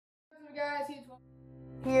guys,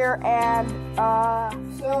 here, and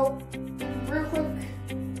so real quick,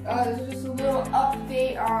 this is just a little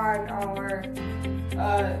update on our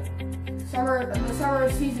the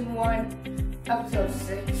summer season 1, episode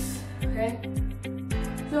 6. Okay,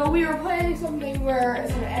 so we were planning something where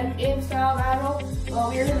it's an end game style battle.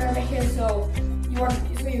 Well, we were gonna make it so you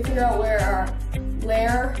figure out where our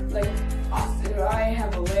lair, like Austin and I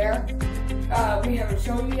have a lair. We haven't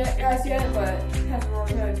shown you guys yet, but that's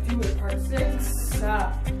what we're gonna do in part 6.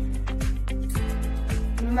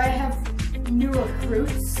 We might have new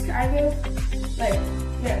recruits, kind of. Like,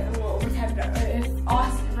 yeah, we'll have to, if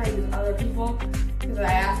Austin brings other people, because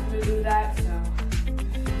I asked him to do that, so.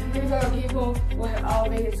 If there's other people, I'll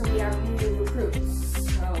make it so we have new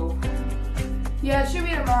recruits. So, yeah, it should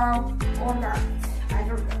be tomorrow, or not. I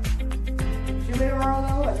don't know. Should be tomorrow,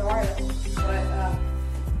 though, I know. But,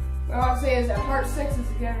 what I want to say is that part 6 is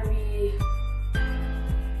gonna be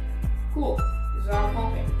cool, is what I'm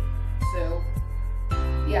hoping. So,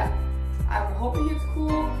 yeah, I'm hoping it's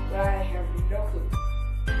cool, but I have no clue.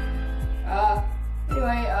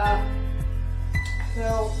 Anyway,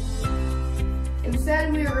 so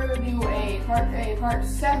instead we are gonna do a part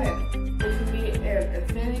 7, which would be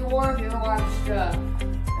Infinity War. If you ever watched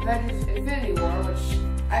Avengers Infinity War, which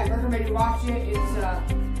I recommend you watch it,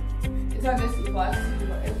 it's on Disney Plus.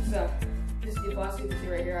 It's Disney Plus. You can see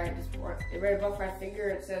right here. I just put it right above my finger.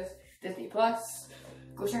 It says Disney Plus.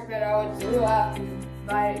 Go check that out. It's a real app. You can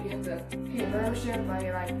buy it. You have to pay a membership. You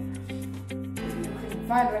can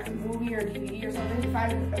find like a movie or DVD or something. You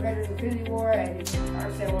find Avengers Infinity War and you can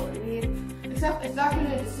understand what we need. Except it's not going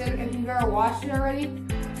to disintegrate. If you've ever watched it already,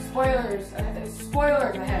 spoilers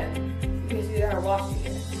ahead. In case you've ever watched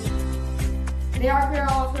it. They are going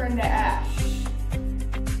to all turn into ash.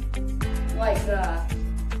 Like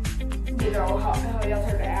you know how they all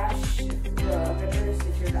turn to ash. The Avengers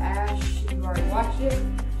they turn to ash. If you've already watched it,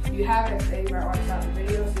 if you haven't, then you might want to stop the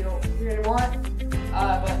video so you don't hear anymore.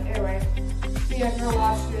 But anyway, see, if you ever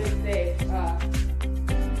watched it,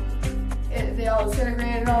 they all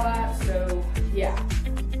disintegrated and all that. So yeah.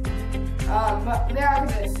 But they're not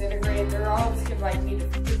gonna disintegrate. They're all just gonna like need to.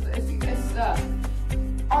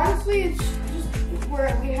 Honestly, it's just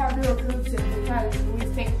where we have new recruits and we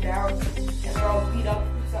take them down and they're all beat up.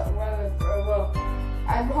 So,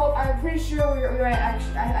 well, I'm pretty sure we might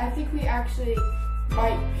actually. I think we actually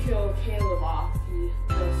might kill Caleb off. He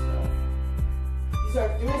does stuff. He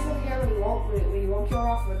starts doing something and we won't kill him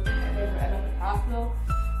off and end up in the hospital.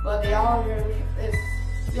 But they're all gonna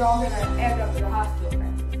end up in the hospital.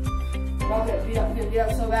 They're all gonna get beat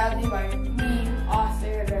up so badly by me,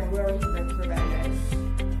 Austin, and whoever he brings for bad guys.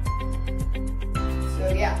 So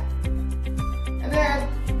yeah. And then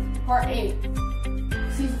part 8,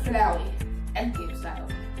 season finale, endgame style.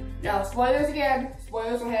 Now spoilers again,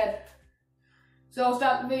 spoilers ahead. So I'll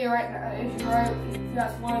stop the video right now. If you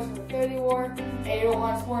got spoilers for Infinity War and you don't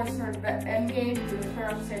want spoilers for endgame, because it's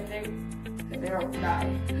pretty much the same thing, because they don't die.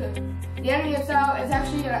 The endgame style is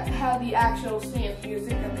actually gonna have the actual same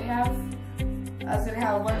music that they have. We're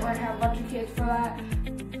gonna have a bunch of kids for that.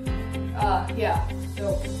 Yeah.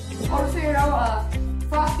 So I'll just say you know,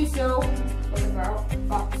 Frosty So, you know,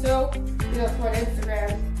 for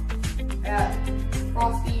Instagram at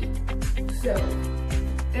Frosty So.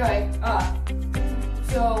 Anyway,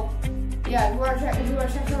 so yeah, if you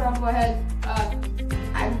wanna check it out, go ahead.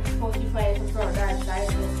 I'm supposed to be playing some sort of dark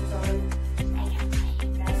scientist or something. I can't play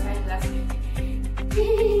dark scientist. That's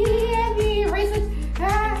the racist.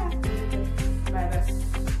 My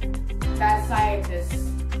bad scientist.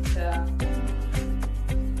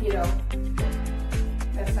 You know.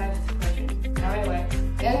 Now anyway,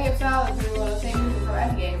 the endgame style is the same music from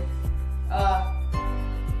Endgame,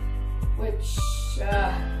 which,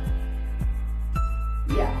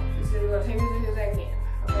 yeah, this is the same music as Endgame,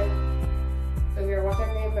 okay? So if you're watching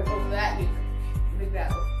Endgame, but go to that music, big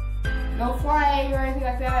battle. No flying or anything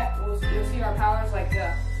like that. You'll see our powers, like,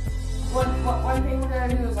 one thing we're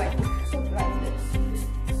gonna do is like, something like this.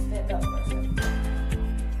 Just stand up for a second.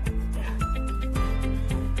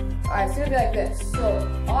 Alright, it's gonna be like this. So,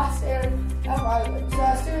 Austin, so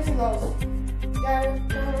as soon as he goes, then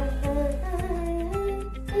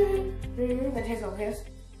Chase goes, yes.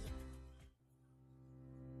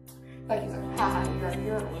 Like he's like, haha,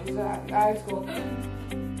 you're a loser. Alright, cool.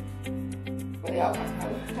 But yeah,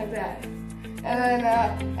 like that. And then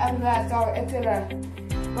after that, so it's gonna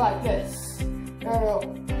go like this. It's gonna go.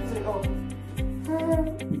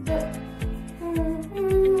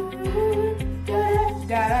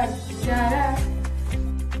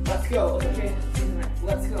 Let's go. Okay,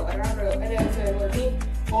 let's go. And then it's gonna be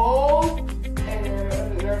hold, and then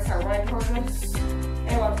we're gonna start running towards us.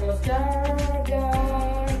 And once it goes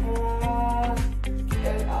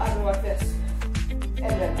And I go like this.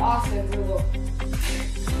 And then Austin's a little,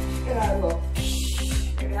 and I go,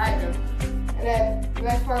 and I him. And then the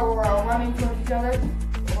next part where we're all running towards each other,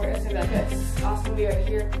 we're gonna say like this. Austin will be right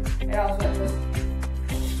here, and I'll like this.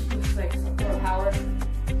 Just like some sort of power.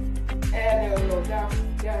 And then it'll go down,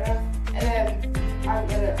 down, down. And then I'm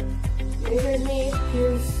gonna, here's me,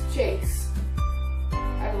 here's Chase.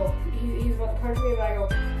 I go, he's about to punch me, but I go,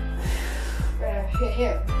 hit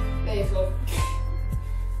him. Then he goes,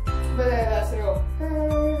 but then that's gonna go, and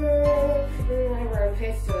we're gonna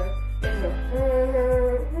face each other. And go,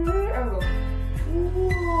 I'm go,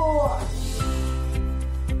 whoa.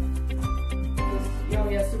 You know,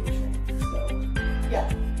 he has super strength, so, yeah.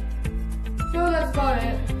 So that's about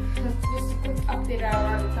it. That's just a quick update I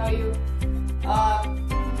wanted to tell you.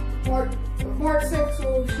 Part 6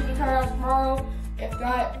 should be coming out tomorrow. If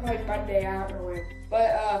not, probably Monday, I don't know when. But,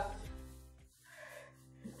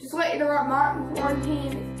 just let you know I'm not in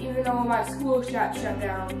quarantine, even though my school got shut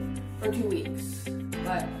down for 2 weeks.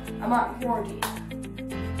 But I'm not in quarantine.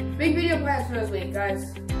 Big video plans for this week,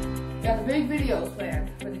 guys. Got the big videos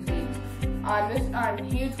planned for this week. On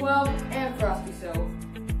Heat 12 and Frosty, so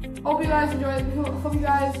hope you guys enjoyed. Hope you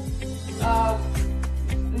guys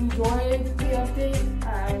enjoyed the update. I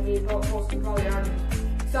mean, mostly probably already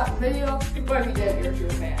stopped the video, but if you did, you're a true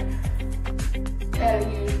fan. And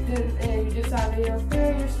you just saw the video,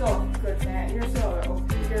 you're still a good fan. You're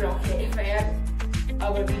an okay fan.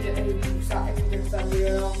 But if you didn't saw the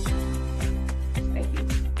video, thank you.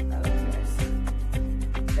 That was nice.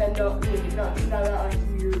 And not like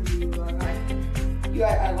weird you. I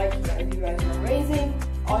like you guys. You guys are amazing.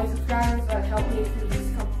 All these subscribers that helped me through these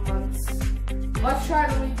couple months. Let's try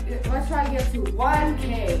to get to 1K,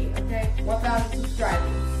 okay? 1,000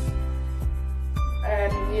 subscribers.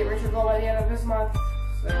 And we reach our goal by the end of this month.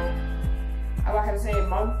 So I'm not gonna say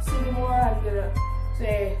months anymore. I'm gonna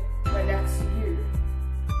say by next year.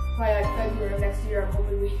 Probably like February of next year. I'm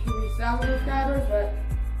hoping we reach 1,000 subscribers, but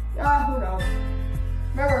who knows?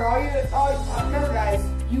 Remember, guys,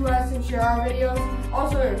 you guys can share our videos.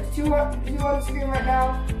 Also, there's two on the screen right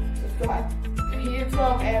now. Subscribe. Heat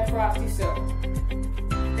 12 and Frosty Soap.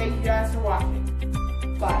 Thank you guys for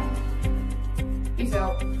watching. Bye. Peace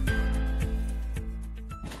out.